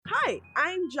Hi,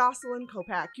 I'm Jocelyn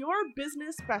Kopak, your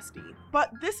business bestie, but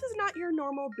this is not your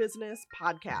normal business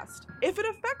podcast. If it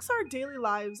affects our daily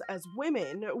lives as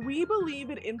women, we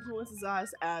believe it influences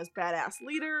us as badass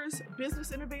leaders,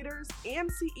 business innovators, and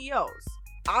CEOs.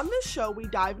 On this show, we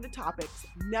dive into topics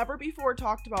never before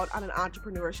talked about on an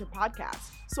entrepreneurship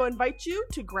podcast. So I invite you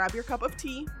to grab your cup of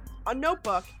tea, a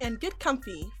notebook, and get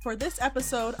comfy for this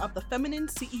episode of the Feminine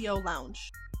CEO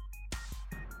Lounge.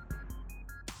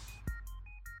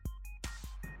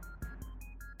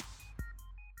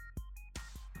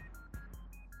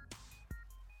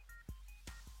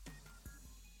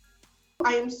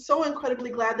 I am so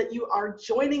incredibly glad that you are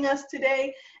joining us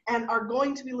today and are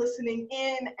going to be listening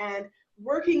in and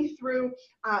working through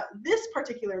this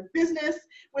particular business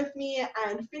with me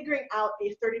and figuring out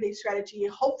a 30-day strategy.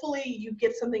 Hopefully you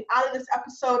get something out of this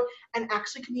episode and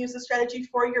actually can use the strategy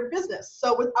for your business.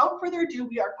 So without further ado,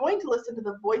 we are going to listen to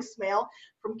the voicemail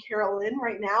from Carolyn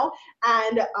right now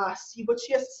and see what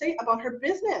she has to say about her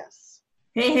business.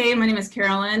 Hey, my name is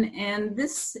Carolyn, and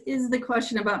this is the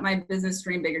question about my business,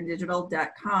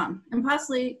 DreamBiggerDigital.com. And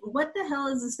possibly, what the hell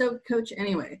is a Stoked Coach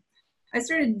anyway? I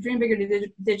started Dream Bigger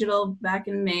Digital back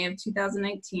in May of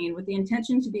 2019 with the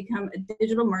intention to become a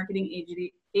digital marketing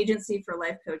agency for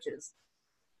life coaches.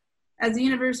 As the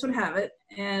universe would have it,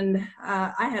 and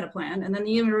I had a plan, and then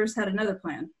the universe had another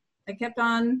plan. I kept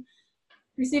on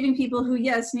receiving people who,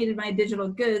 yes, needed my digital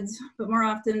goods, but more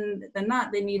often than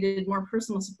not, they needed more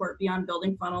personal support beyond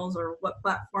building funnels or what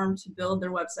platform to build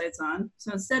their websites on.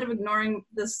 So instead of ignoring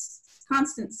this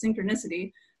constant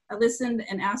synchronicity, I listened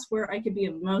and asked where I could be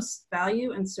of most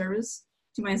value and service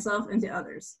to myself and to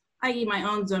others, i.e. my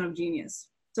own zone of genius.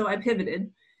 So I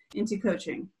pivoted into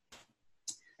coaching.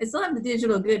 I still have the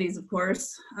digital goodies, of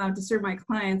course, to serve my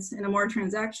clients in a more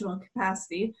transactional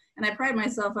capacity, and I pride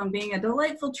myself on being a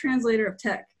delightful translator of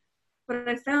tech. But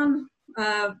I found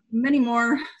many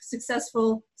more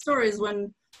successful stories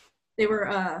when they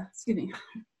were,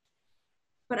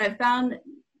 but I found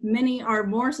many are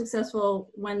more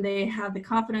successful when they have the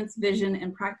confidence, vision,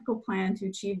 and practical plan to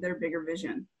achieve their bigger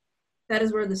vision. That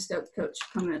is where the Stoked Coach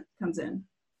comes in.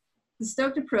 The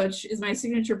Stoked Approach is my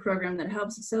signature program that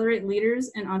helps accelerate leaders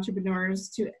and entrepreneurs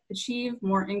to achieve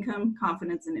more income,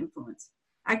 confidence, and influence,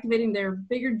 activating their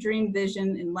bigger dream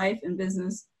vision in life and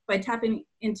business by tapping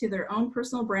into their own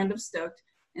personal brand of Stoked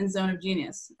and zone of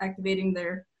genius, activating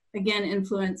their, again,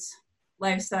 influence,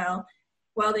 lifestyle,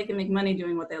 while they can make money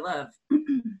doing what they love.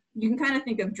 You can kind of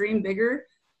think of Dream Bigger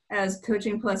as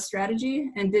coaching plus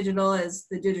strategy and digital as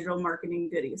the digital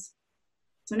marketing goodies.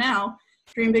 So now,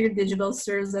 Dream Bigger Digital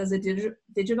serves as a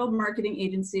digital marketing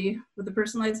agency with a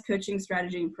personalized coaching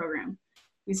strategy and program.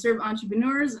 We serve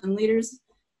entrepreneurs and leaders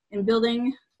in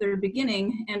building their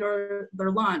beginning and or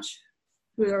their launch,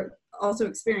 who are also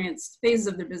experienced phases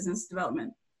of their business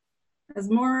development. As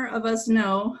more of us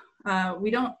know,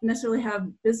 we don't necessarily have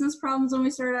business problems when we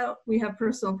start out. We have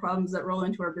personal problems that roll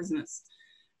into our business.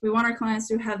 We want our clients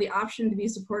to have the option to be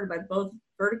supported by both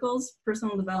verticals,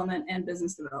 personal development and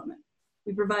business development.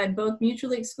 We provide both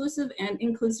mutually exclusive and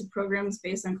inclusive programs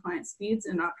based on client needs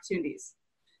and opportunities.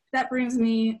 That brings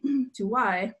me to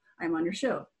why I'm on your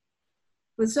show.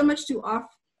 With so much to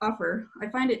offer, I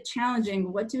find it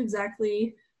challenging what to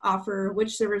exactly offer,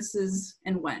 which services,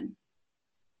 and when.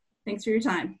 Thanks for your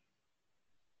time.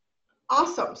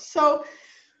 Awesome. So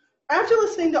after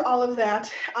listening to all of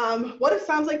that, what it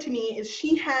sounds like to me is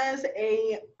she has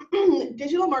a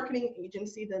digital marketing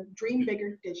agency, the Dream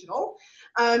Bigger Digital,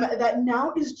 that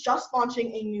now is just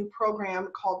launching a new program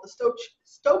called the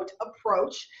Stoked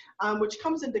Approach, which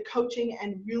comes into coaching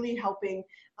and really helping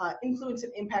influence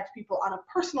and impact people on a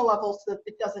personal level so that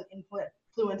it doesn't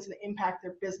influence and impact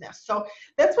their business. So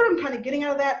that's what I'm kind of getting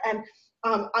out of that. And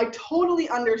I totally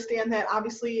understand that.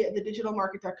 Obviously, the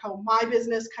digitalmarket.co, my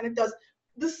business, kind of does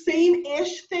the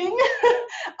same-ish thing.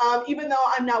 Even though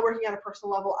I'm not working on a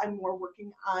personal level, I'm more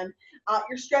working on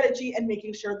your strategy and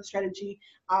making sure the strategy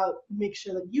makes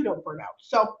sure that you don't burn out.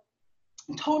 So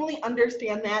totally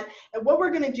understand that. And what we're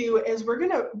going to do is we're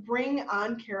going to bring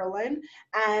on Carolyn,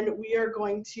 and we are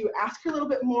going to ask her a little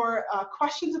bit more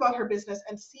questions about her business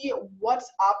and see what's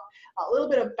up, a little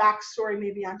bit of backstory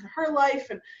maybe onto her life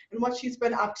and what she's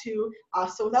been up to.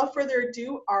 So without further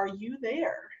ado, are you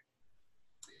there?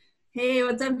 Hey,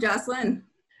 what's up, Jocelyn?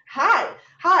 Hi.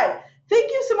 Thank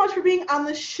you so much for being on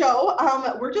the show.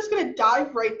 We're just going to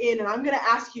dive right in, and I'm going to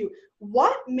ask you,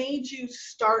 what made you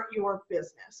start your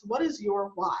business? What is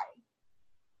your why?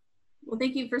 Well,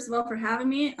 thank you, first of all, for having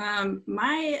me.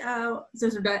 So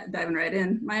we're diving right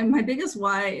in. My biggest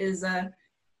why is I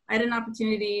had an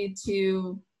opportunity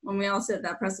to, when we all sit at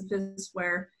that precipice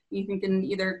where you can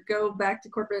either go back to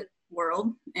corporate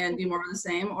world and do more of the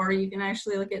same, or you can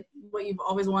actually look at what you've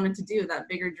always wanted to do, that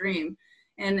bigger dream.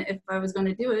 And if I was going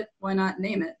to do it, why not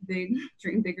name it Big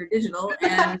Dream Bigger Digital?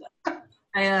 And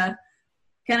I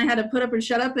kind of had to put up and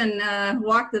shut up and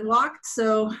walk the walk.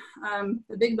 So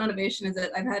the big motivation is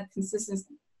that I've had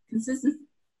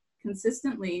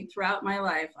consistently throughout my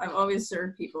life. I've always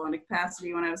served people in a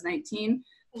capacity. When I was 19,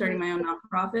 starting my own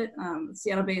nonprofit, a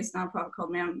Seattle-based nonprofit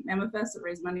called Mammothfest that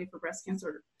raised money for breast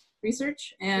cancer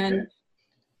research. And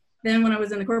then when I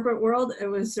was in the corporate world, it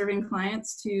was serving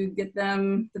clients to get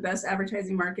them the best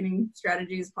advertising marketing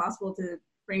strategies possible to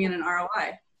bring in an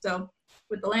ROI. So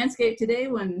with the landscape today,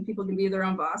 when people can be their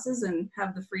own bosses and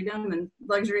have the freedom and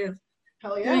luxury of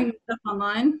doing stuff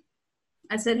online,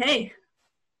 I said, hey,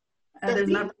 there's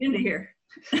an opportunity here.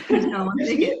 I want to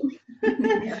take it.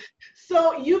 Yeah.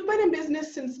 So you've been in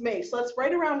business since May, so that's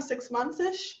right around 6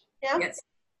 months-ish. Yeah. Yes.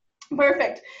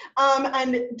 Perfect.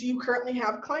 And do you currently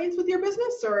have clients with your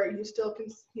business, or are you still,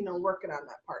 working on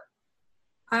that part?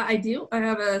 I do. I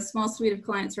have a small suite of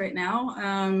clients right now.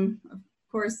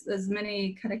 Of course, as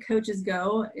many kind of coaches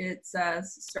go, it's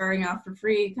starting off for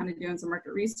free, kind of doing some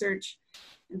market research,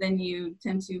 and then you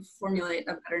tend to formulate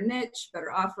a better niche, better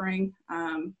offering,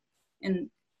 and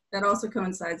that also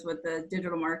coincides with the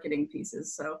digital marketing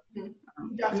pieces. So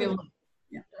Definitely.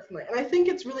 And I think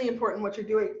it's really important what you're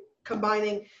doing,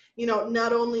 combining,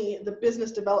 not only the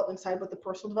business development side, but the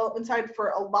personal development side. For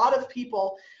a lot of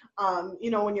people,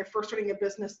 when you're first starting a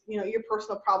business, your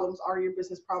personal problems are your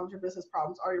business problems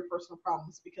are your personal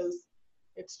problems, because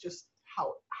it's just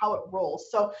how it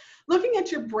rolls. So looking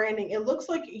at your branding, it looks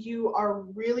like you are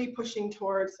really pushing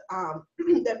towards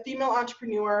that female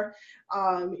entrepreneur.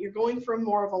 You're going for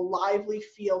more of a lively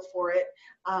feel for it.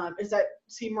 Does that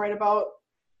seem right about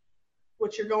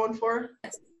what you're going for?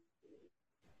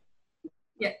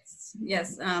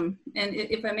 Yes. And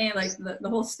if I may, like the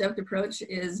whole Stoked approach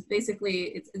is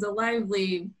basically, it's a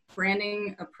lively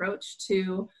branding approach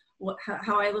to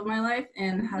how I live my life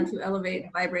and how to elevate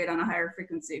and vibrate on a higher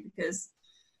frequency, because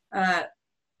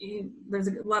there's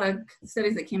a lot of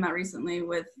studies that came out recently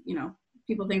with,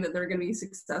 people think that they're going to be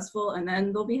successful and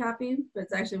then they'll be happy, but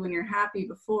it's actually when you're happy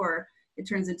before it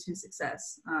turns into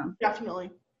success. Definitely.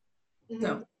 Mm-hmm.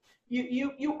 So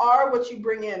you are what you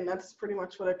bring in. That's pretty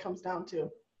much what it comes down to.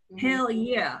 Mm-hmm. Hell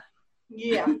yeah.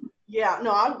 Yeah.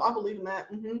 No, I believe in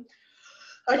that. Mm-hmm.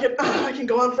 I can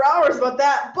go on for hours about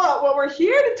that, but what we're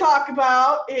here to talk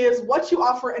about is what you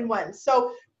offer and when.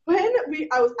 So when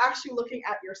I was actually looking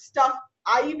at your stuff,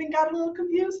 I even got a little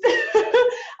confused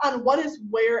on what is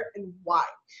where and why.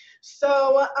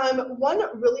 So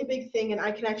one really big thing, and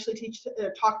I can actually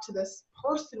talk to this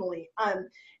personally,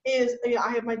 is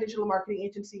I have my digital marketing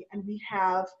agency, and we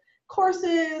have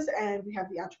courses, and we have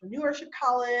the entrepreneurship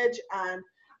college, and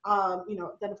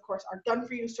then of course our done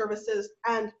for you services.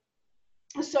 And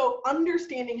so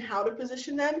understanding how to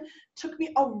position them took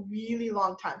me a really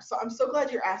long time. So I'm so glad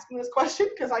you're asking this question,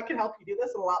 because I can help you do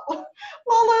this in a lot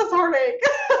less heartache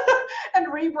and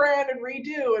rebrand and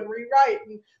redo and rewrite.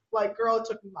 And like, girl, it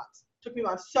took me months.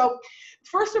 So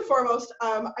first and foremost,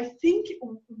 I think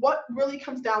what really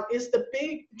comes down is the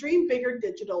big Dream Bigger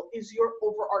Digital is your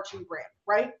overarching brand,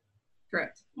 right?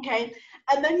 Correct. Okay.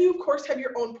 And then you of course have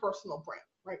your own personal brand,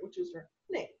 right? Which is your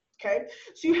name. Okay,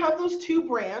 so you have those two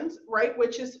brands, right,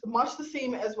 which is much the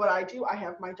same as what I do. I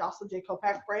have my Jocelyn J.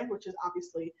 Kopak brand, which is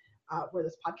obviously where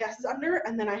this podcast is under,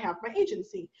 and then I have my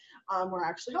agency where I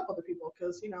actually help other people,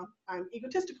 because, I'm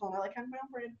egotistical and I like having my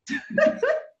own brand.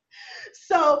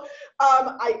 So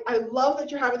I love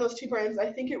that you're having those two brands.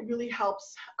 I think it really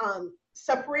helps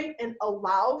separate and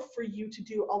allow for you to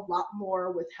do a lot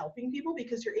more with helping people,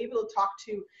 because you're able to talk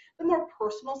to the more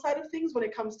personal side of things when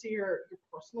it comes to your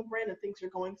personal brand and things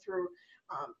you're going through,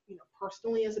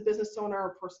 personally as a business owner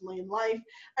or personally in life.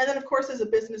 And then of course, as a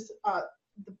business,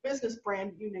 the business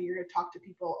brand, you're going to talk to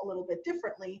people a little bit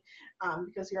differently,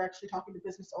 because you're actually talking to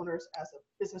business owners as a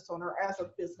business owner, as a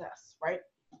business, right?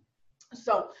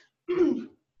 So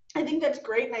I think that's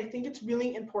great. And I think it's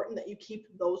really important that you keep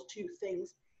those two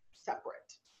things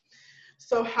separate.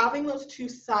 So having those two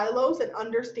silos and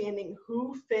understanding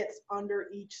who fits under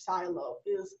each silo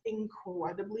is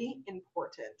incredibly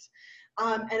important.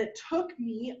 And it took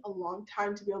me a long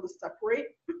time to be able to separate,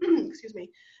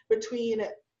 between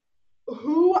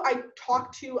who I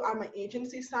talk to on my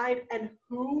agency side and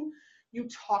who you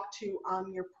talk to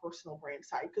on your personal brand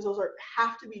side, because those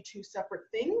have to be two separate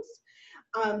things,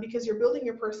 because you're building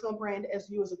your personal brand as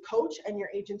you as a coach, and your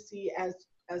agency as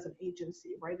an agency,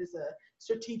 right, as a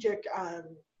strategic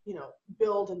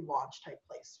build and launch type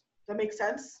place. Does that make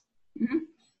sense? Mm-hmm.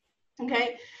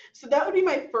 Okay, so that would be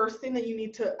my first thing that you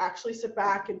need to actually sit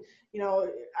back and,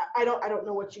 I don't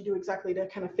know what you do exactly to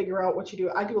kind of figure out what you do.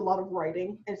 I do a lot of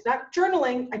writing, and it's not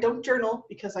journaling. I don't journal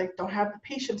because I don't have the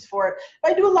patience for it.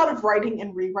 But I do a lot of writing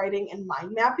and rewriting and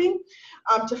mind mapping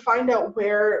to find out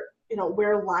where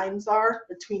lines are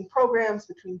between programs,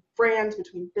 between brands,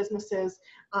 between businesses,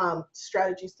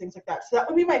 strategies, things like that. So that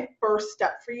would be my first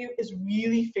step for you, is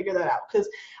really figure that out. Because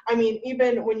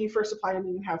even when you first apply to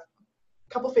me, you have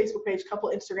couple Facebook pages, couple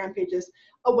Instagram pages,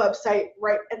 a website,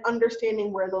 right? And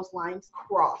understanding where those lines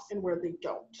cross and where they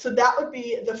don't. So that would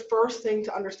be the first thing,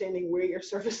 to understanding where your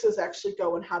services actually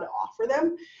go and how to offer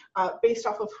them based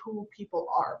off of who people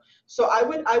are. So I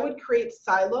would create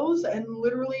silos, and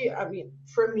literally,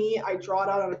 for me, I draw it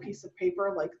out on a piece of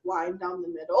paper, like line down the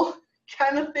middle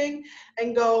kind of thing,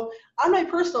 and go, on my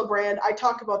personal brand, I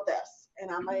talk about this. And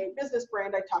on my business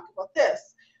brand, I talk about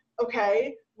this.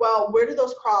 Okay, well, where do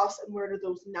those cross and where do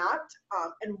those not?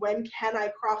 And when can I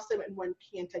cross them and when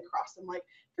can't I cross them? Like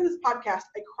for this podcast,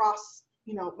 I cross,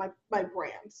 my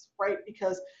brands, right?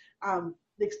 Because the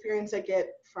experience I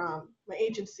get from my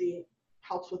agency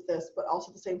helps with this, but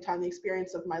also at the same time, the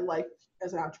experience of my life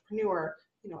as an entrepreneur,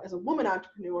 as a woman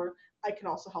entrepreneur, I can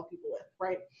also help people with,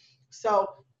 right?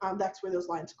 So that's where those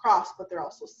lines cross, but they're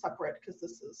also separate, because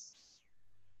this is,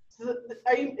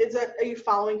 are you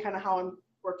following kind of how I'm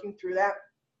working through that?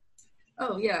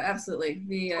 Oh yeah, absolutely.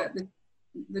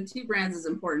 The two brands is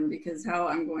important, because how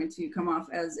I'm going to come off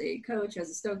as a coach,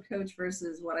 as a Stoked coach,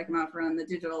 versus what I can offer on the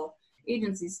digital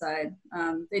agency side.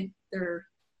 They're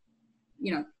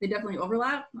they definitely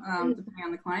overlap depending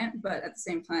on the client, but at the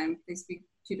same time, they speak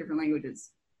two different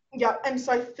languages. Yeah, and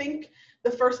so I think the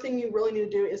first thing you really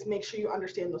need to do is make sure you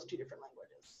understand those two different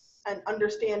languages and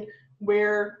understand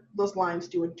where those lines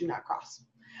do and do not cross.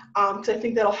 Because I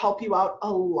think that'll help you out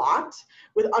a lot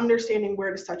with understanding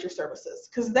where to set your services.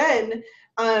 Because then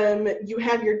you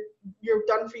have your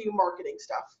done for you marketing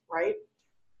stuff, right?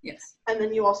 Yes. And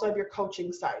then you also have your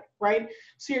coaching side, right?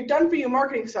 So your done for you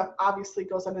marketing stuff obviously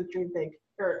goes under Dream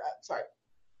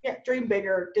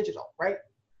Bigger Digital, right?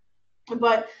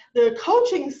 But the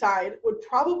coaching side would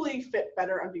probably fit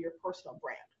better under your personal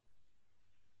brand,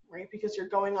 right? Because you're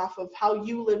going off of how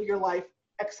you live your life,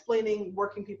 explaining,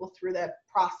 working people through that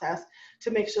process to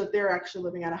make sure that they're actually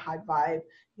living at a high vibe,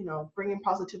 bringing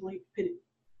positivity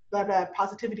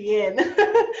in,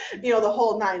 the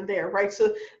whole nine there, right?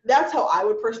 So that's how I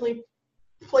would personally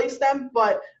place them.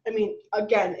 But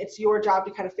again, it's your job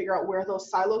to kind of figure out where those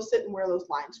silos sit and where those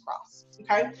lines cross,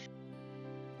 okay?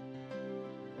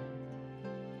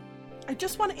 I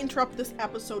just want to interrupt this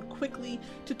episode quickly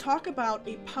to talk about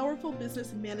a powerful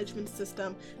business management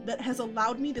system that has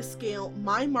allowed me to scale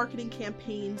my marketing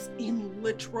campaigns in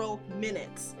literal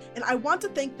minutes. And I want to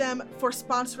thank them for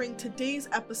sponsoring today's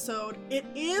episode. It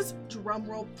is,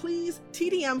 drumroll please,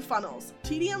 TDM Funnels.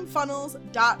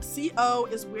 TDMfunnels.co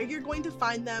is where you're going to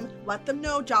find them. Let them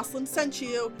know Jocelyn sent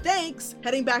you. Thanks.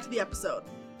 Heading back to the episode.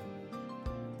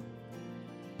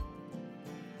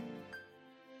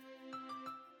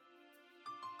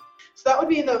 So that would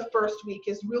be the first week,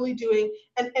 is really doing,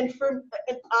 and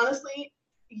honestly,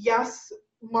 yes,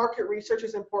 market research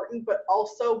is important, but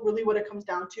also really what it comes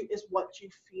down to is what you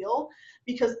feel,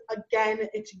 because again,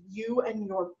 it's you and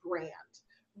your brand,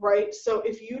 right? So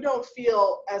if you don't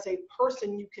feel as a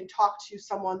person you can talk to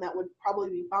someone that would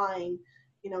probably be buying,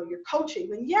 your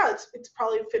coaching, then yeah, it's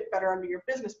probably fit better under your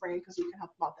business brand, because you can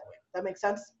help them out that way. That makes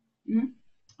sense? Mm-hmm.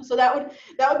 So that would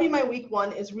be my week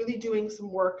one, is really doing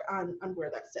some work on where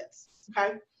that sits.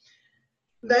 Okay.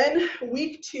 Then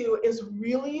week two is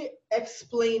really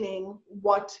explaining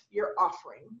what you're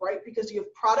offering, right? Because you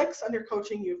have products under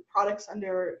coaching, you have products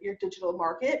under your digital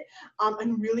market,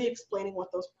 and really explaining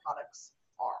what those products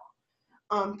are.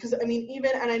 Because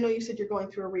even, and I know you said you're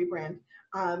going through a rebrand,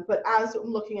 but as I'm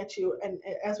looking at you and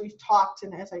as we've talked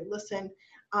and as I listened,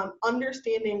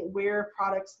 understanding where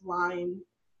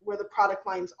the product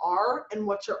lines are and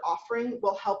what you're offering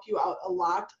will help you out a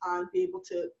lot on be able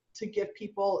to give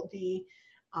people the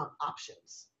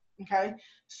options. Okay,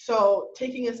 so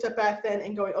taking a step back then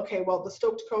and going, okay, well, the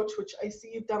Stoked coach, which I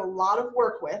see you've done a lot of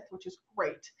work with, which is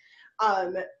great,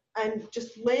 and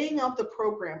just laying out the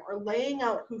program or laying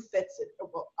out who fits it,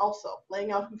 also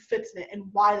laying out who fits in it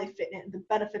and why they fit in it and the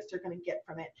benefits they're going to get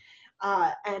from it.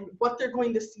 And what they're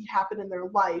going to see happen in their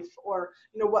life, or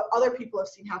what other people have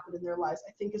seen happen in their lives,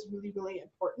 I think is really, really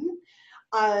important,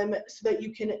 so that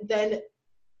you can then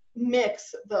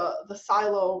mix the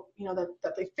silo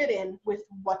that they fit in with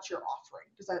what you're offering.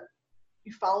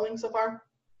 You following so far?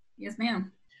 Yes,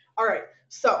 ma'am. All right.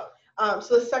 So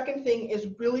the second thing is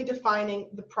really defining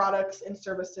the products and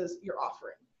services you're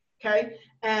offering. Okay.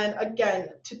 And again,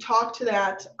 to talk to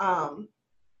that,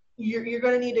 you're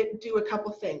going to need to do a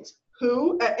couple things.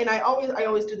 Who, and I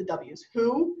always do the W's.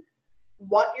 Who,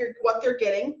 what they're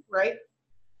getting, right?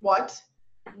 What,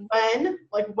 when,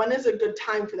 like when is a good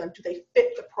time for them? Do they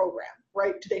fit the program,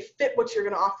 right? Do they fit what you're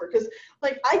going to offer? Because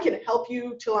like I can help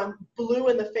you till I'm blue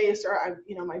in the face or I'm,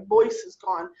 my voice is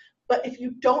gone. But if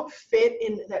you don't fit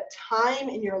in that time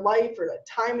in your life or that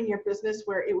time in your business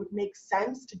where it would make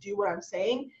sense to do what I'm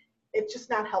saying, it's just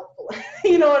not helpful.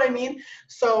 You know what I mean?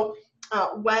 So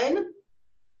when,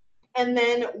 and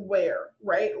then where,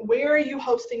 right? Where are you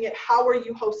hosting it? How are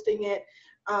you hosting it?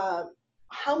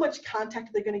 How much contact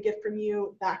are they going to get from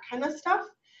you? That kind of stuff.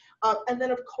 And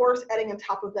then, of course, adding on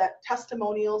top of that,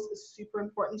 testimonials is super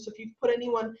important. So if you've put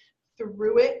anyone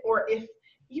through it, or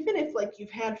even if like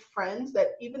you've had friends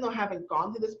that even though haven't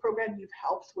gone through this program, you've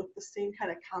helped with the same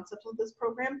kind of concepts of this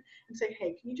program, and say,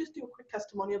 hey, can you just do a quick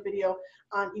testimonial video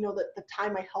on, the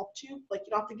time I helped you? Like,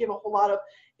 you don't have to give a whole lot of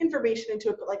information into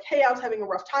it, but like, hey, I was having a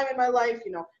rough time in my life,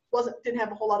 didn't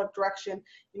have a whole lot of direction.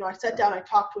 I sat down, I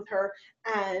talked with her,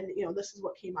 and this is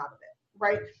what came out of it,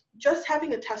 right? Just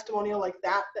having a testimonial like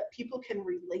that people can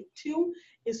relate to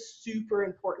is super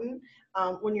important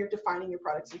when you're defining your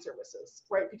products and services,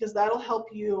 right? Because that'll help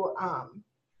you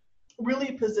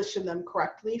really position them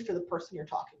correctly for the person you're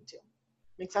talking to.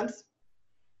 Make sense?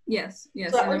 Yes.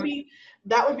 So that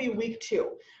would be week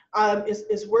 2,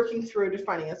 is working through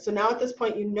defining it. So now at this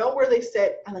point, you know where they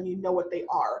sit, and then you know what they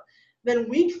are. Then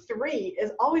week 3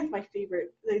 is always my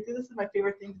favorite. I think this is my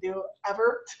favorite thing to do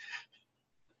ever.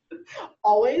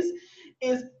 Always,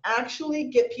 is actually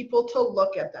get people to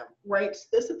look at them, right? So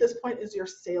this at this point is your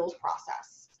sales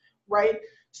process, right?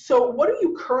 So what are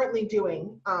you currently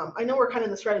doing? I know we're kind of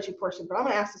in the strategy portion, but I'm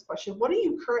going to ask this question. What are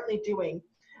you currently doing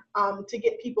to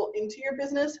get people into your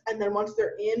business? And then once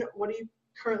they're in, what are you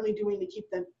currently doing to keep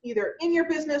them either in your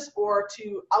business or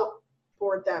to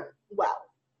outboard them well?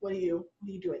 What are you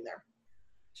doing there?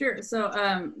 Sure. So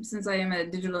since I am a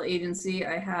digital agency,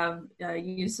 I have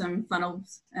used some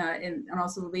funnels and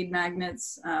also lead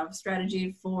magnets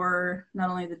strategy for not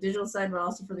only the digital side, but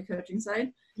also for the coaching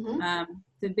side,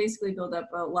 to basically build up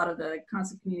a lot of the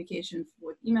constant communication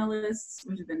with email lists,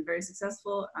 which have been very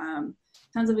successful.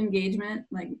 Tons of engagement,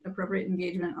 like appropriate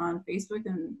engagement on Facebook.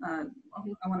 And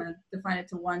I want to define it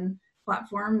to one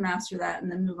platform, master that,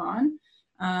 and then move on.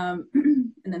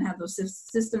 And then have those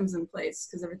systems in place,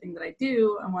 because everything that I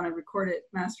do, I want to record it,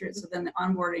 master it, so then the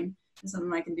onboarding is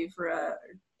something I can do for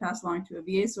pass along to a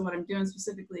VA. So what I'm doing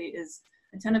specifically is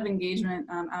a ton of engagement,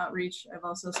 outreach. I've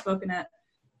also spoken at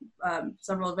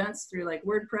several events through like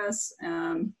WordPress,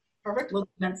 local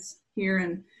events here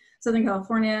in Southern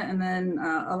California, and then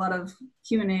a lot of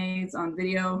Q&As on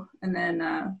video. And then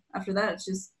after that, it's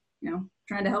just,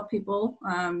 trying to help people.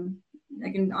 I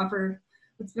can offer.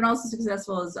 What's been also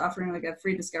successful is offering like a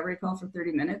free discovery call for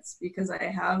 30 minutes because I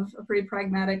have a pretty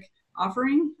pragmatic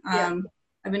offering. I've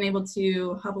been able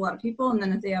to help a lot of people, and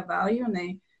then if they have value and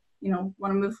they,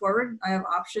 want to move forward, I have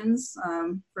options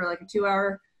for like a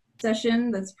 2-hour session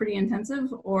that's pretty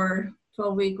intensive, or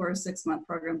 12-week or a 6-month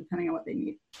program, depending on what they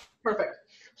need. Perfect.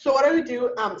 So what I would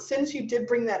do, since you did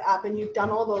bring that up and you've done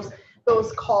all those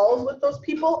calls with those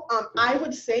people, I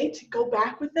would say to go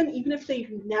back with them, even if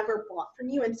they've never bought from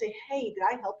you, and say, hey, did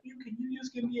I help you? Could you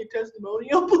just give me a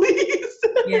testimonial, please?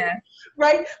 Yeah.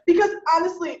 Right? Because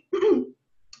honestly,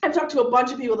 I've talked to a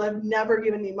bunch of people that have never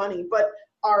given me money, but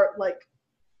are like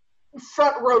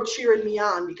front row cheering me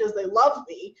on because they love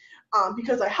me,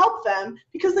 because I help them,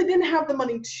 because they didn't have the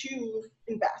money to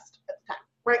invest at the time,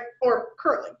 right? Or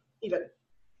currently even.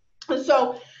 And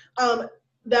so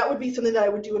that would be something that I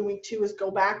would do in week 2, is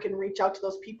go back and reach out to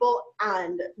those people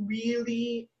and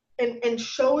really and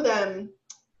show them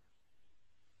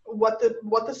what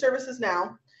the service is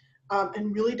now,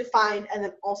 and really define, and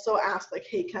then also ask like,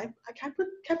 hey, can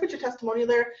I put your testimonial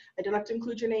there? I don't have to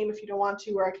include your name if you don't want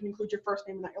to, or I can include your first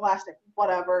name and not your last name,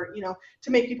 whatever,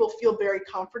 to make people feel very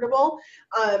comfortable.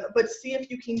 But see if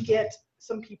you can get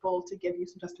some people to give you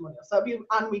some testimonials. So that'll be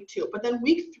on week 2. But then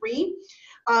week 3,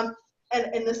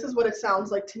 and this is what it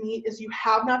sounds like to me, is you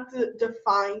have not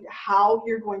defined how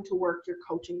you're going to work your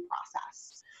coaching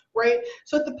process, right?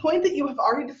 So at the point that you have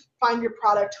already defined your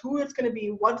product, who it's going to be,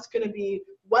 what it's going to be,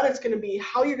 when it's going to be,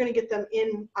 how you're going to get them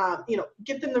in,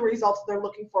 get them the results they're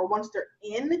looking for once they're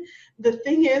in. The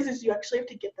thing is you actually have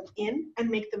to get them in and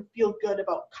make them feel good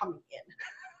about coming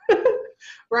in.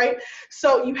 Right?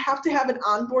 So you have to have an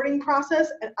onboarding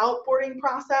process, an outboarding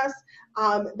process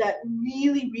that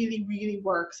really, really, really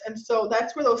works. And so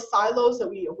that's where those silos that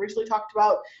we originally talked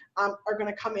about are going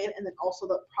to come in, and then also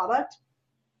the product.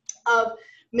 of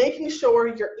making sure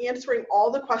you're answering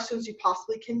all the questions you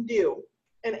possibly can do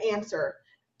and answer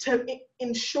to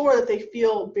ensure that they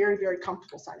feel very, very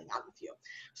comfortable signing on with you.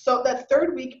 So that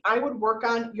third week, I would work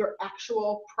on your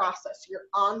actual process, your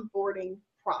onboarding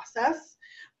process.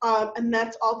 And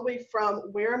that's all the way from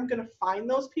where I'm going to find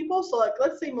those people. So like,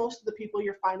 let's say most of the people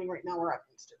you're finding right now are on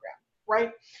Instagram,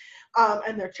 right?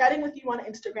 And they're chatting with you on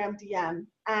Instagram DM,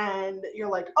 and you're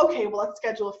like, okay, well, let's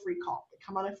schedule a free call. They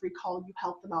come on a free call, you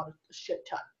help them out a shit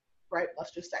ton, right?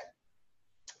 Let's just say.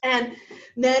 And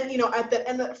then, you know, at the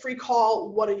end of that free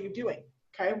call, what are you doing?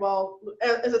 Okay, well,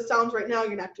 as it sounds right now,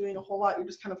 you're not doing a whole lot. You're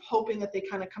just kind of hoping that they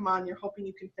kind of come on. You're hoping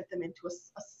you can fit them into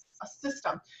a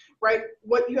system, right?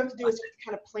 What you have to do is just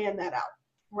kind of plan that out,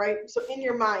 right? So in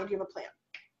your mind, you have a plan.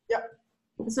 Yep.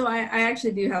 So I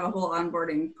actually do have a whole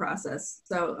onboarding process.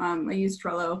 So I use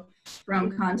Trello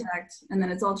from contact, and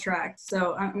then it's all tracked.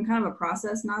 So I'm kind of a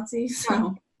process Nazi.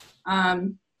 So,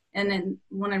 and then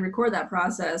when I record that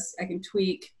process, I can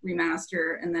tweak,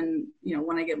 remaster, and then, you know,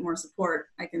 when I get more support,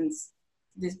 I can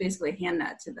just basically hand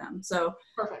that to them. So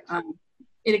perfect.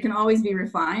 It can always be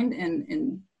refined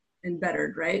and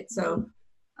bettered, right? So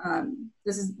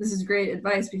this is great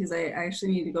advice, because I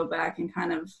actually need to go back and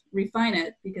kind of refine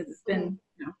it, because it's been,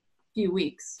 you know, a few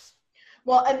weeks.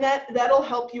 Well, and that'll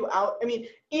help you out. I mean,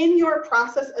 in your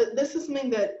process, this is something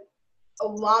that a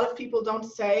lot of people don't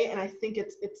say, and I think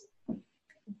it's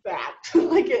bad,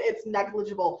 like it's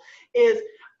negligible, is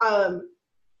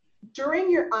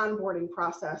during your onboarding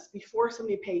process, before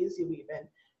somebody pays you even,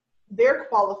 they're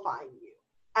qualifying you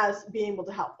as being able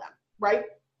to help them, right?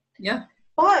 Yeah.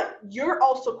 But you're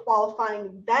also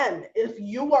qualifying them. If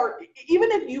you are,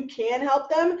 even if you can help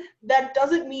them, that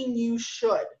doesn't mean you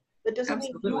should. That doesn't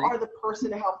Absolutely. mean you are the person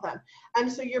to help them.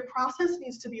 And so your process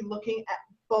needs to be looking at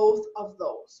both of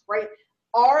those, right?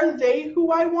 Are they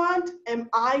who I want? Am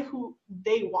I who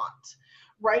they want,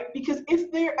 right? Because if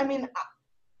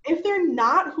they're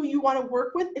not who you want to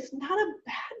work with, it's not a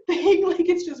bad thing. Like,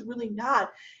 it's just really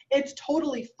not. It's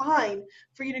totally fine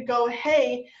for you to go,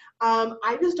 hey,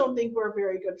 I just don't think we're a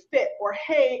very good fit. Or,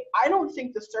 hey, I don't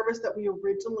think the service that we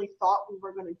originally thought we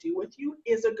were going to do with you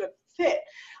is a good fit.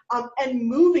 And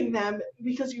moving them,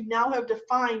 because you now have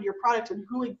defined your product and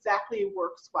who exactly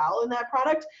works well in that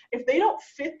product. If they don't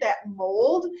fit that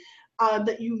mold,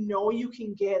 that you know you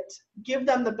can give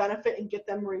them the benefit and get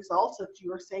them results that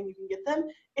you are saying you can get them,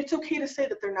 it's okay to say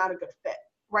that they're not a good fit,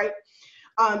 right?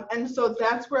 And so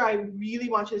that's where I really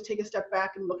want you to take a step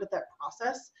back and look at that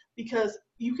process, because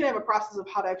you can have a process of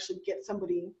how to actually get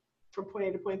somebody from point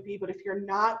A to point B, but if you're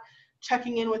not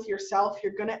checking in with yourself,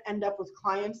 you're going to end up with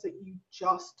clients that you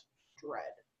just dread.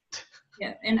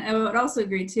 Yeah, and I would also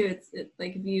agree too, it's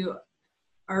like, if you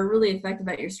are really effective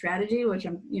at your strategy, which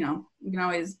we can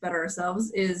always better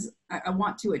ourselves, is I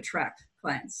want to attract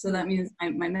clients. So that means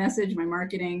my message, my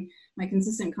marketing, my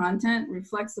consistent content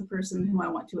reflects the person who I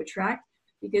want to attract,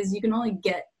 because you can only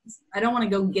I don't want to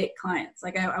go get clients.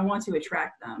 Like, I want to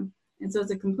attract them. And so it's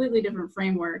a completely different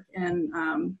framework. And,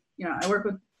 I work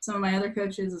with some of my other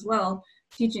coaches as well,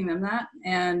 teaching them that.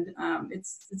 And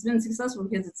it's been successful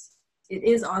because it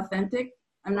is authentic.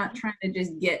 I'm not trying to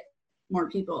just get more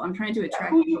people. I'm trying to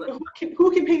attract people.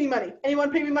 Who can pay me money?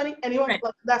 Anyone pay me money? Anyone? Right.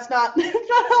 That's not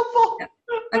helpful. Yeah.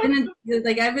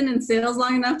 I've been in sales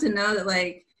long enough to know that,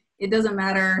 like, it doesn't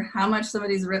matter how much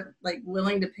somebody's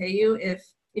willing to pay you.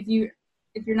 If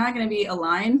you're not going to be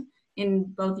aligned in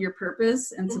both your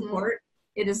purpose and support,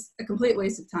 it is a complete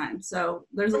waste of time. So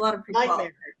there's a lot of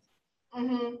nightmare.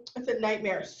 It's a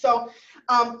nightmare. So,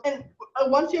 and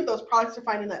once you have those products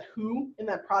defined in that who in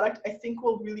that product, I think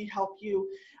will really help you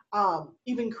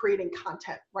even creating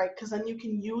content, right? Because then you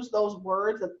can use those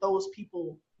words that those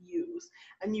people use,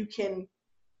 and you can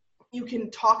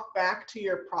talk back to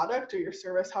your product or your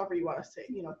service, however you want to say,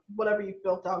 whatever you've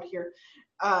built out here,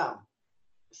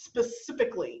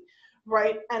 specifically,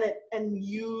 right? And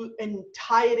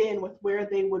tie it in with where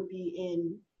they would be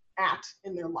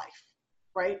in their life,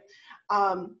 right?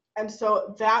 And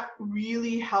so that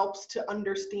really helps to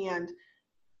understand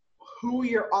who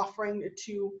you're offering it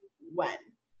to when,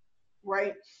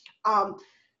 right?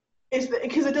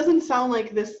 Because it doesn't sound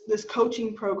like this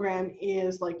coaching program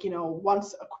is like,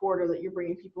 once a quarter that you're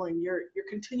bringing people in. You're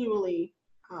continually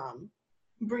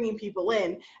bringing people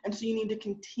in, and so you need to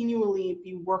continually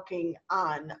be working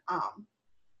on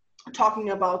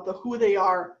talking about who they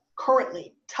are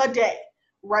currently today,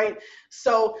 right?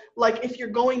 So, like, if you're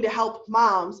going to help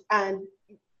moms, and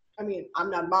I mean, I'm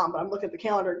not a mom, but I'm looking at the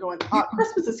calendar going,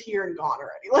 Christmas is here and gone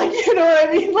already. Like, you know what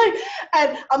I mean? Like,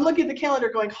 and I'm looking at the calendar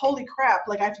going, holy crap,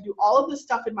 like I have to do all of this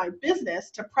stuff in my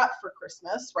business to prep for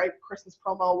Christmas, right? Christmas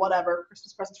promo, whatever,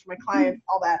 Christmas presents for my clients,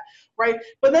 all that, right?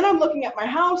 But then I'm looking at my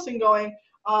house and going,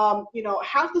 you know,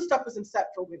 half the stuff isn't set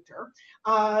for winter.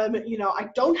 You know, I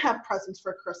don't have presents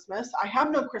for Christmas. I have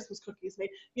no Christmas cookies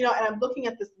made, you know, and I'm looking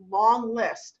at this long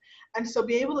list. And so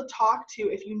be able to talk to,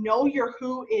 if you know your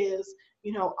who is,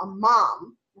 you know, a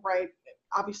mom, right?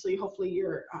 Obviously, hopefully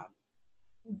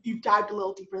you've dived a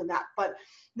little deeper than that, but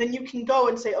then you can go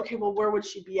and say, okay, well, where would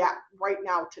she be at right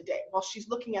now today? Well, she's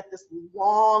looking at this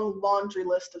long laundry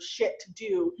list of shit to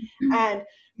do, and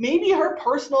maybe her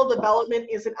personal development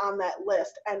isn't on that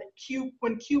list. And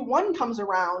when Q1 comes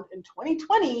around in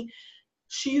 2020,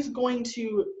 she's going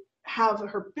to have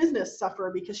her business suffer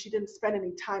because she didn't spend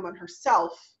any time on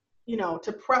herself, you know,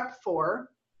 to prep for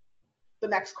the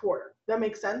next quarter. That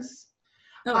makes sense?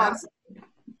 Oh, absolutely.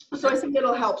 So I think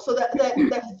it'll help. So that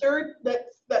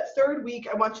third week,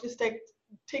 I want you to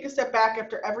take a step back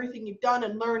after everything you've done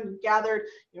and learned and gathered,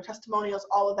 you know, testimonials,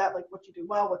 all of that, like what you do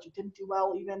well, what you didn't do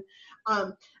well, even,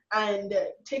 and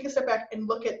take a step back and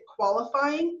look at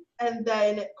qualifying. And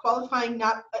then qualifying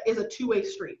is a two-way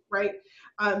street, right?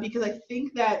 Because I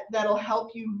think that'll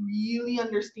help you really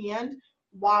understand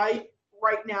why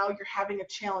right now you're having a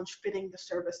challenge fitting the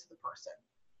service to the person.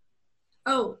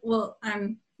 Oh, well,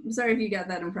 I'm sorry if you got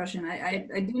that impression. I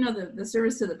do know the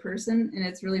service to the person, and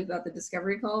it's really about the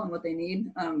discovery call and what they need.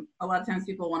 A lot of times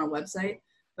people want a website,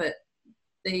 but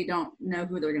they don't know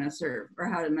who they're going to serve or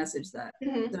how to message that.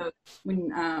 Mm-hmm. So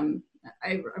when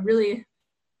I really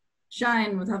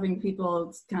shine with helping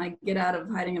people kind of get out of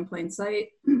hiding in plain sight,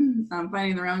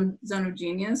 finding their own zone of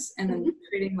genius, and then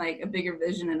creating like a bigger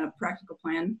vision and a practical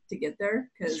plan to get there.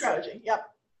 Strategy, yep.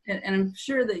 And I'm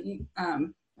sure that you,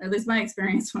 at least my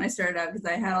experience when I started out, because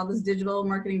I had all this digital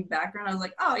marketing background, I was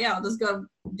like, oh yeah, I'll just go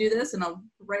do this and I'll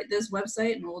write this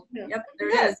website and yep, there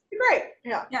it is. Great,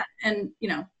 yeah. Yeah, and you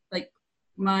know, like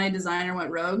my designer went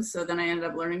rogue, so then I ended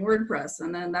up learning WordPress,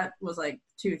 and then that was like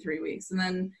 2-3 weeks, and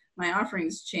then my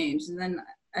offerings changed, and then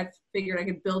I figured I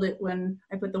could build it when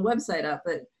I put the website up.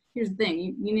 But here's the thing,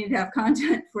 you need to have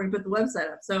content before you put the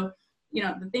website up. So, you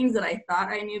know, the things that I thought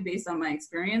I knew based on my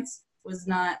experience was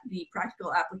not the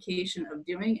practical application of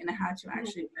doing, and I had to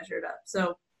actually measure it up.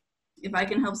 So if I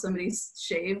can help somebody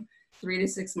shave 3 to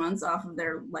 6 months off of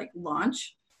their like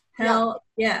launch, hell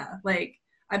yeah. Like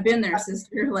I've been there,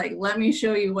 sister. Like, let me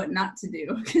show you what not to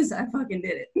do, because I fucking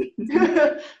did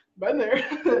it. Been there.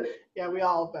 Yeah, we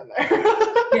all have been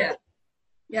there.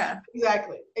 Yeah.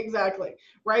 Exactly.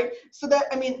 Right. So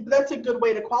that's a good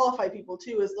way to qualify people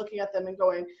too, is looking at them and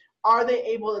going, are they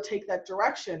able to take that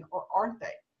direction or aren't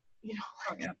they? You know,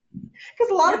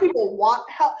 because a lot of people want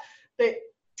help. A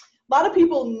lot of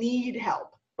people need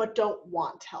help, but don't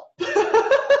want help.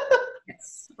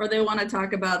 Yes. Or they want to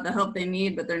talk about the help they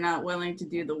need, but they're not willing to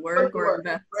do the work or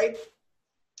invest. Right.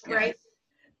 Yeah. Right.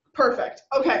 Perfect.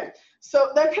 Okay.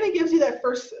 So that kind of gives you that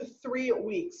first 3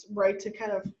 weeks, right, to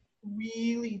kind of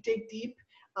really dig deep.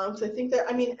 So I think that,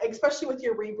 I mean, especially with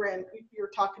your rebrand you're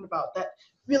talking about, that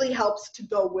really helps to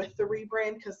go with the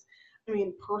rebrand, because I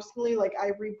mean, personally, like I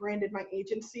rebranded my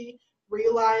agency,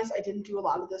 realized I didn't do a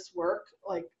lot of this work,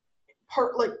 like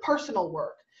personal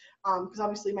work, because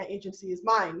obviously my agency is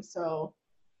mine, so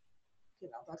you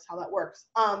know that's how that works.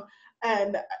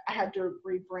 And I had to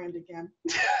rebrand again.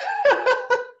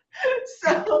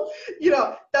 So you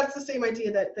know that's the same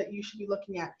idea that you should be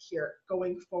looking at here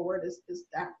going forward, is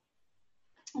that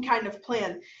kind of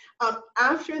plan.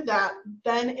 After that,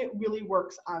 then it really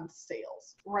works on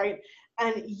sales, right?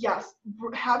 And yes,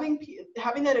 having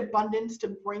that abundance to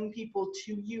bring people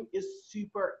to you is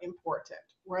super important,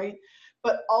 right?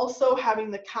 But also having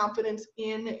the confidence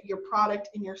in your product,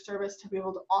 in your service, to be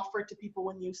able to offer it to people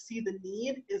when you see the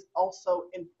need is also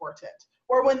important,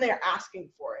 or when they're asking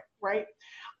for it, right?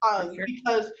 Sure.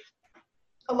 Because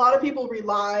a lot of people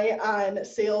rely on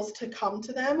sales to come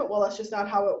to them. Well, that's just not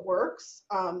how it works.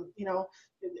 You know,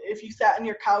 if you sat on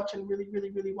your couch and really,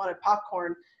 really, really wanted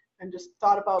popcorn and just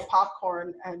thought about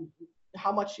popcorn and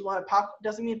how much you want popcorn,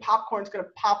 doesn't mean popcorn's going to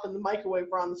pop in the microwave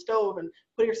or on the stove, and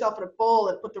put yourself in a bowl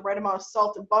and put the right amount of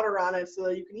salt and butter on it so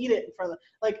that you can eat it in front of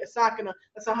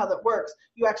that's not how that works.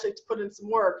 You actually have to put in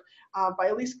some work by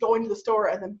at least going to the store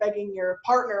and then begging your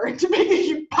partner into making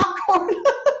you popcorn.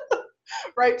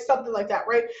 Right, something like that,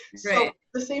 right? So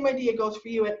the same idea goes for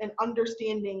you, and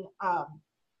understanding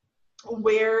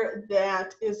where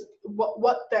that is,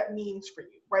 what that means for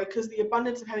you, right? Because the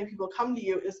abundance of having people come to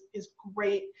you is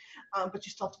great, but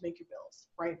you still have to make your bills,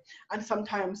 right? And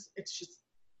sometimes it's just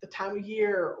the time of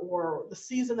year or the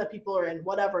season that people are in,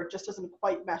 whatever, it just doesn't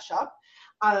quite mesh up.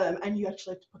 And you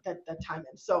actually have to put that time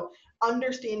in. So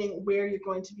understanding where you're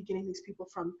going to be getting these people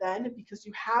from then, because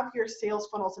you have your sales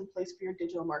funnels in place for your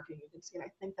digital marketing agency, and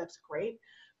I think that's great,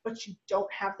 but you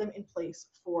don't have them in place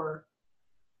for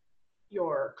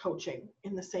your coaching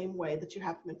in the same way that you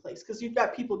have them in place, because you've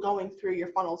got people going through your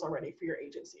funnels already for your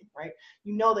agency, right?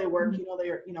 You know they work,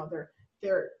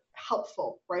 they're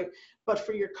helpful, right? But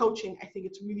for your coaching, I think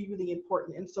it's really, really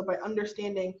important. And so by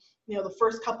understanding, the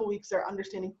first couple weeks there,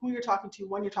 understanding who you're talking to,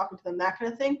 when you're talking to them, that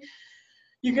kind of thing,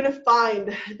 you're going to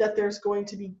find that there's going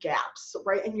to be gaps,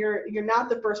 right? And you're not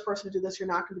the first person to do this. You're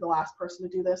not going to be the last person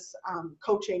to do this.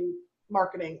 Coaching,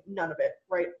 marketing, none of it,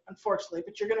 right? Unfortunately,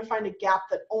 but you're going to find a gap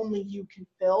that only you can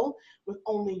fill with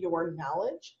only your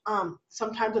knowledge.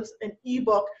 Sometimes it's an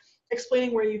ebook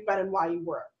explaining where you've been and why you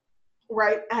were,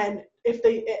 right? And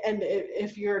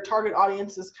if your target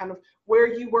audience is kind of where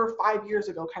you were 5 years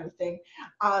ago kind of thing,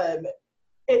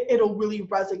 it'll really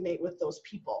resonate with those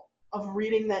people of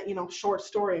reading that, short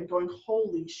story and going,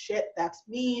 holy shit, that's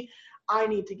me. I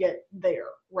need to get there,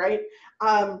 right?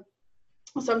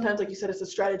 Sometimes, like you said, it's a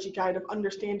strategy guide of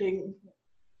understanding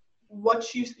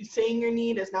what you saying your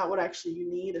need is not what actually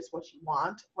you need, it's what you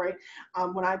want, right?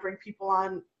 When I bring people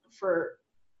on for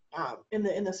in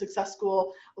the Success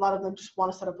School, a lot of them just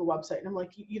want to set up a website, and I'm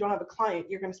like, you don't have a client,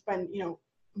 you're going to spend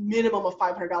minimum of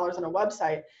 $500 on a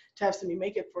website to have somebody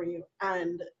make it for you,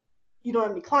 and you don't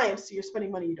have any clients, so you're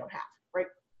spending money you don't have, right?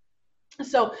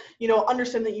 So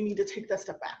understand that you need to take that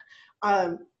step back.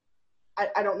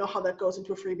 I don't know how that goes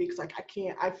into a freebie, because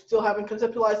I still haven't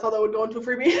conceptualized how that would go into a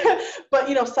freebie,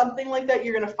 but something like that,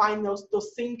 you're going to find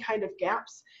those same kind of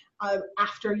gaps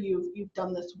after you've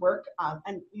done this work,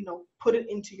 and put it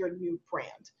into your new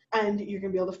brand, and you're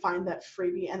going to be able to find that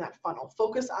freebie and that funnel.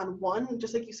 Focus on one,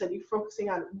 just like you said, you're focusing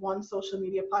on one social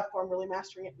media platform, really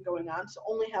mastering it and going on. So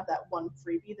only have that one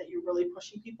freebie that you're really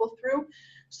pushing people through,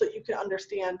 so you can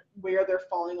understand where they're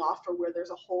falling off or where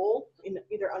there's a hole in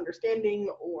either understanding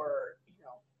or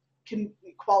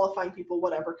qualifying people,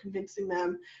 whatever, convincing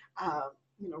them,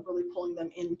 really pulling them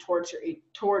in towards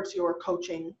your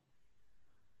coaching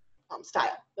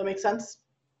style. That makes sense?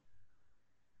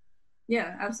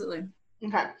 Yeah, absolutely.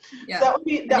 Okay. Yeah. So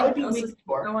that would be week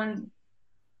 4.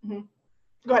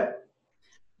 Go ahead.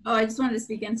 Oh, I just wanted to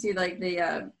speak into like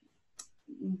the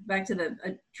back to the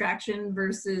attraction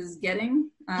versus getting,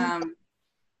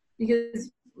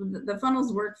 because the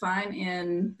funnels work fine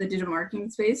in the digital marketing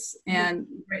space. And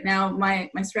right now my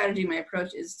strategy, my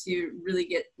approach is to really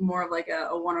get more of like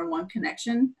a one-on-one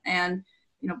connection. And,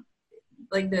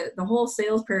 like the whole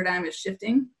sales paradigm is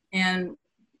shifting, and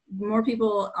more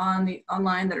people on the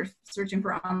online that are searching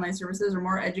for online services are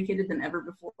more educated than ever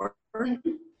before.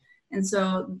 And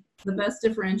so the best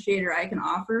differentiator I can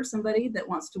offer somebody that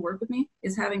wants to work with me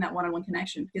is having that one-on-one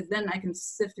connection, because then I can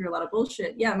sift through a lot of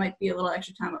bullshit. Yeah, it might be a little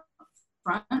extra time up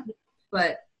front,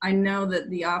 but I know that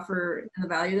the offer and the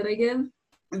value that I give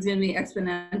is going to be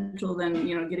exponential than,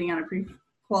 getting on a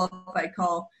pre-qualified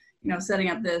call, setting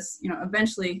up this,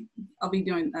 eventually I'll be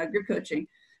doing group coaching.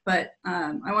 But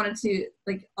I wanted to,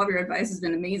 like, all of your advice has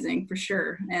been amazing for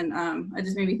sure. And it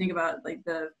just made me think about like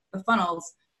the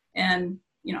funnels, and,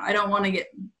 I don't want to get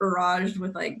barraged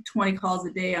with like 20 calls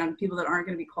a day on people that aren't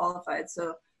going to be qualified.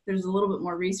 So there's a little bit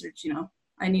more research,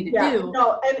 I need to do.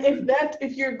 No, and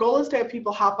if your goal is to have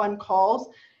people hop on calls,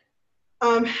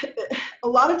 a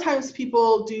lot of times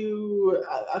people do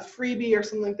a freebie or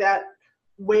something like that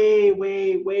way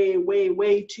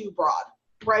too broad,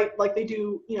 right? Like they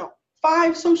do,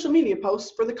 5 social media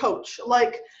posts for the coach.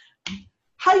 Like,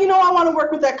 how do you know I want to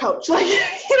work with that coach? Like,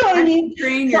 you know what I mean?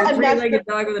 Train your 3-legged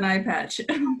dog with an eye patch.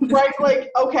 Right,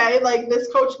 like, okay, like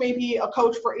this coach may be a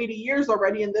coach for 80 years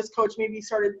already, and this coach maybe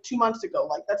started 2 months ago.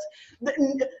 Like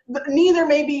neither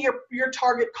may be your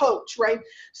target coach, right?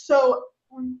 So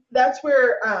that's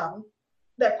where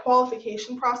that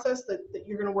qualification process that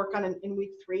you're going to work on in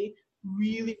week 3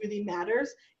 really, really matters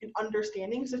in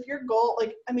understanding. Because if your goal,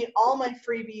 all my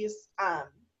freebies,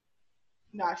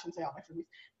 no, I shouldn't say all my freebies,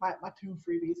 my 2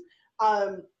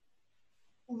 freebies,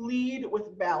 lead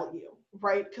with value,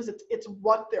 right? Because it's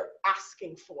what they're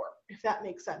asking for, if that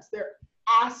makes sense. They're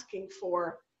asking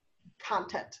for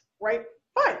content, right?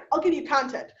 Fine, I'll give you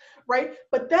content, right?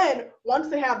 But then once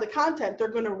they have the content, they're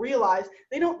going to realize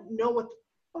they don't know what the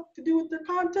fuck to do with their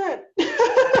content.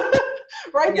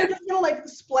 Right? Yeah. They're just like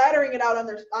splattering it out on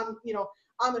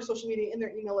their social media, in their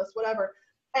email list, whatever,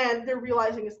 and they're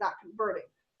realizing it's not converting,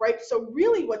 right? So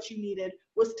really what you needed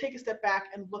was take a step back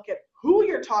and look at who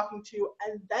you're talking to,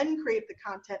 and then create the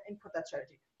content and put that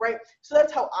strategy, right? So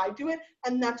that's how I do it.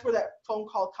 And that's where that phone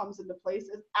call comes into place,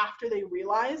 is after they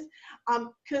realize,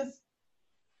 because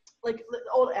like the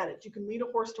old adage, you can lead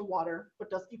a horse to water,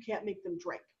 but you can't make them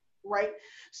drink, right?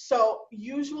 So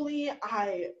usually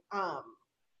I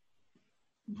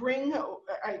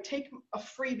take a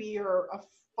freebie or a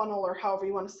funnel, or however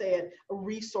you want to say it, a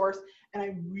resource, and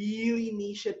I really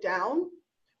niche it down,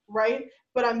 right?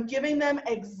 But I'm giving them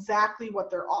exactly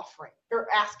what they're offering, they're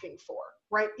asking for,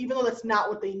 right? Even though that's not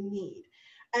what they need.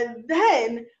 And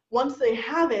then once they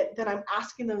have it, then I'm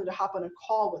asking them to hop on a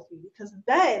call with me, because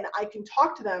then I can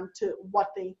talk to them to what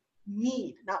they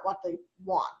need, not what they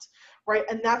want, right?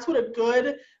 And that's what a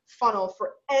good funnel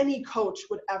for any coach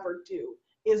would ever do,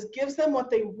 is gives them what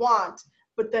they want,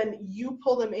 but then you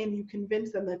pull them in, you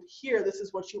convince them that here, this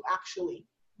is what you actually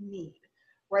need,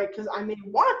 right? Because I may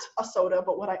want a soda,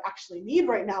 but what I actually need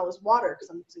right now is water, because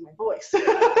I'm losing my voice,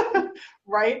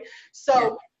 right?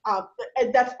 So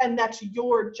and that's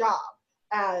your job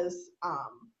as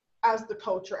the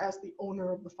coach or as the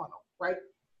owner of the funnel, right?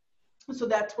 So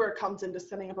that's where it comes into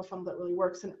setting up a funnel that really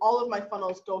works. And all of my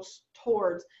funnels go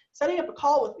towards setting up a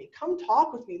call with me. Come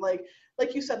talk with me.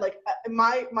 Like you said, like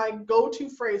my go-to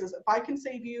phrase is, if I can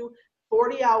save you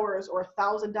 40 hours or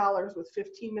 $1,000 with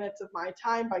 15 minutes of my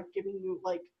time by giving you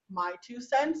like my 2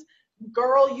 cents,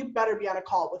 girl, you better be on a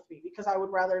call with me, because I would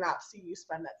rather not see you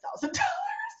spend that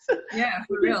 $1,000. Yeah,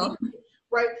 for real.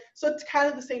 Right? So it's kind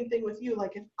of the same thing with you.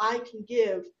 Like, if I can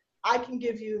give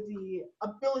you the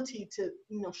ability to,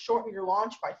 shorten your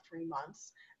launch by 3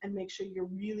 months and make sure you're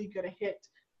really going to hit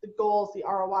the goals, the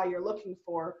ROI you're looking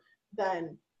for,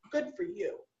 then good for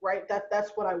you, right?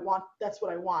 That's what I want. That's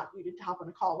what I want you to hop on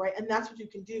a call, right? And that's what you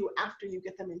can do after you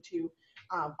get them into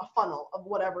a funnel of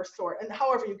whatever sort. And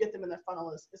however you get them in the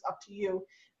funnel is up to you.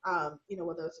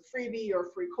 Whether it's a freebie or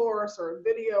a free course or a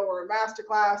video or a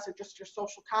masterclass or just your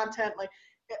social content.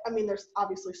 There's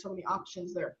obviously so many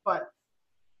options there, but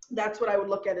that's what I would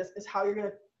look at is how you're going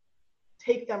to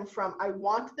take them from I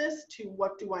want this to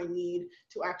what do I need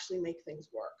to actually make things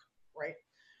work, right?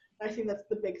 And I think that's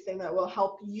the big thing that will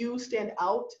help you stand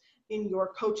out in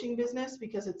your coaching business,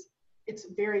 because it's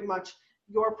very much,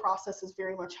 your process is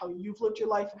very much how you've lived your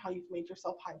life and how you've made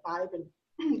yourself high vibe and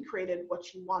created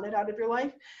what you wanted out of your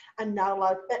life. And a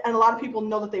lot of people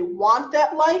know that they want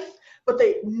that life, but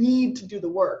they need to do the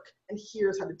work. And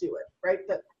here's how to do it, right?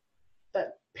 That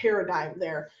paradigm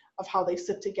there of how they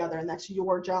sit together, and that's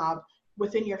your job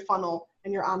within your funnel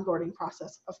and your onboarding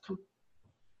process of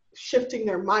shifting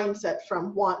their mindset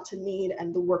from want to need,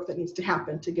 and the work that needs to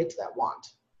happen to get to that want.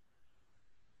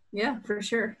 Yeah, for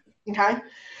sure. Okay,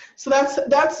 so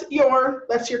that's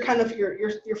your kind of your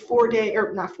 4-day,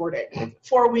 or not 4-day,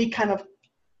 4-week kind of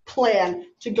plan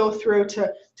to go through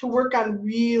to work on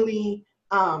really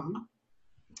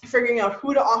figuring out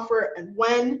who to offer and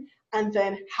when, and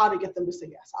then how to get them to say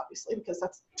yes, obviously, because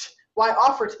that's why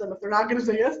offer to them if they're not going to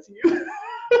say yes to you.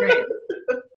 Right.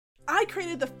 I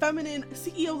created the Feminine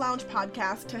CEO Lounge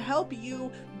podcast to help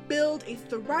you build a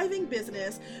thriving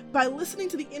business by listening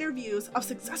to the interviews of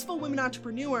successful women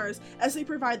entrepreneurs as they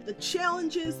provide the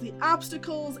challenges, the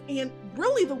obstacles, and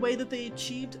really the way that they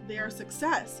achieved their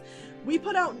success. We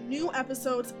put out new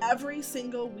episodes every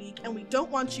single week, and we don't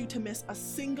want you to miss a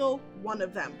single one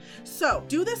of them. So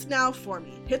do this now for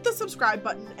me. Hit the subscribe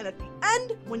button, and at the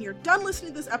end, when you're done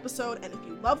listening to this episode, and if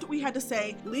you loved what we had to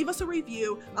say, leave us a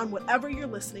review on whatever you're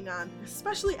listening on,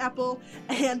 especially Apple,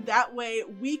 and that way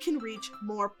we can reach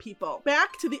more people.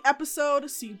 Back to the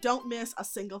episode so you don't miss a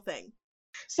single thing.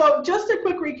 So just a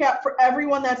quick recap for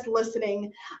everyone that's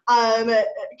listening.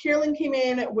 Carolyn came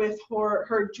in with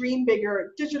her Dream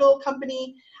Bigger digital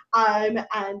company, and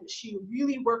she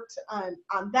really worked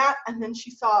on that. And then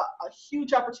she saw a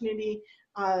huge opportunity,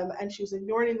 and she was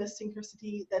ignoring the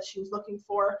synchronicity that she was looking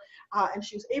for. And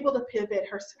she was able to pivot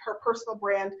her personal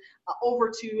brand over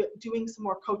to doing some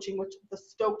more coaching, which the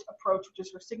Stoked approach, which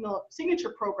is her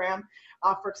signature program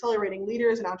for accelerating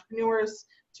leaders and entrepreneurs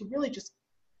to really just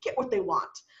get what they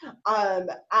want.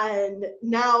 And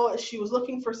now she was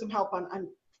looking for some help on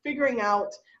figuring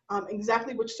out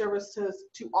exactly which services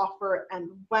to offer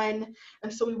and when.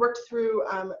 And so we worked through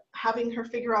having her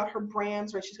figure out her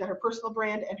brands, right? She's got her personal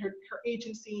brand and her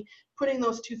agency, putting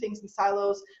those two things in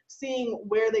silos, seeing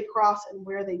where they cross and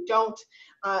where they don't,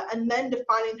 and then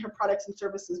defining her products and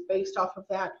services based off of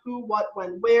that: who, what,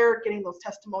 when, where, getting those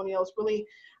testimonials, really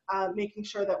making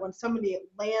sure that when somebody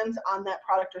lands on that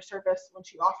product or service, when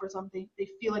she offers them, they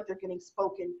feel like they're getting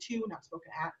spoken to, not spoken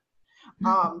at.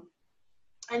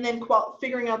 and then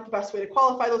figuring out the best way to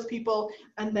qualify those people,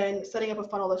 and then setting up a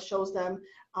funnel that shows them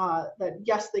that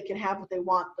yes, they can have what they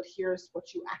want, but here's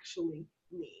what you actually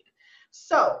need.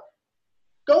 So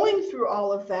going through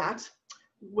all of that,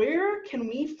 where can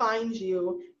we find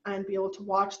you and be able to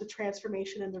watch the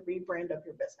transformation and the rebrand of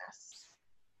your business?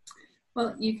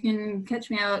 Well, you can catch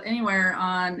me out anywhere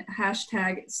on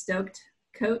 #StokedCoach,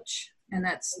 and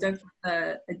that's Stoked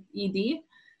ED,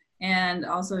 and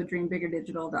also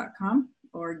dreambiggerdigital.com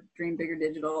or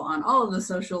dreambiggerdigital on all of the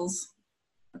socials.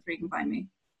 That's where you can find me.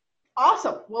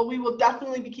 Awesome. Well, we will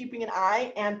definitely be keeping an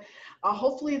eye, and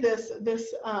hopefully this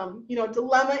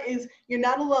dilemma is you're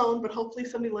not alone, but hopefully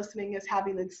somebody listening is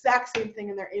having the exact same thing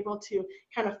and they're able to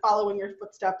kind of follow in your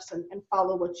footsteps and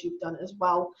follow what you've done as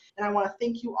well. And I want to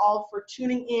thank you all for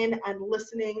tuning in and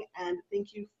listening, and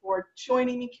thank you for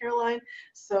joining me, Caroline.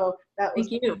 So that was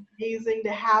amazing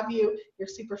to have you. You're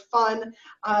super fun.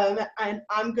 And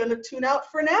I'm going to tune out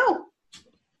for now.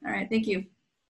 All right. Thank you.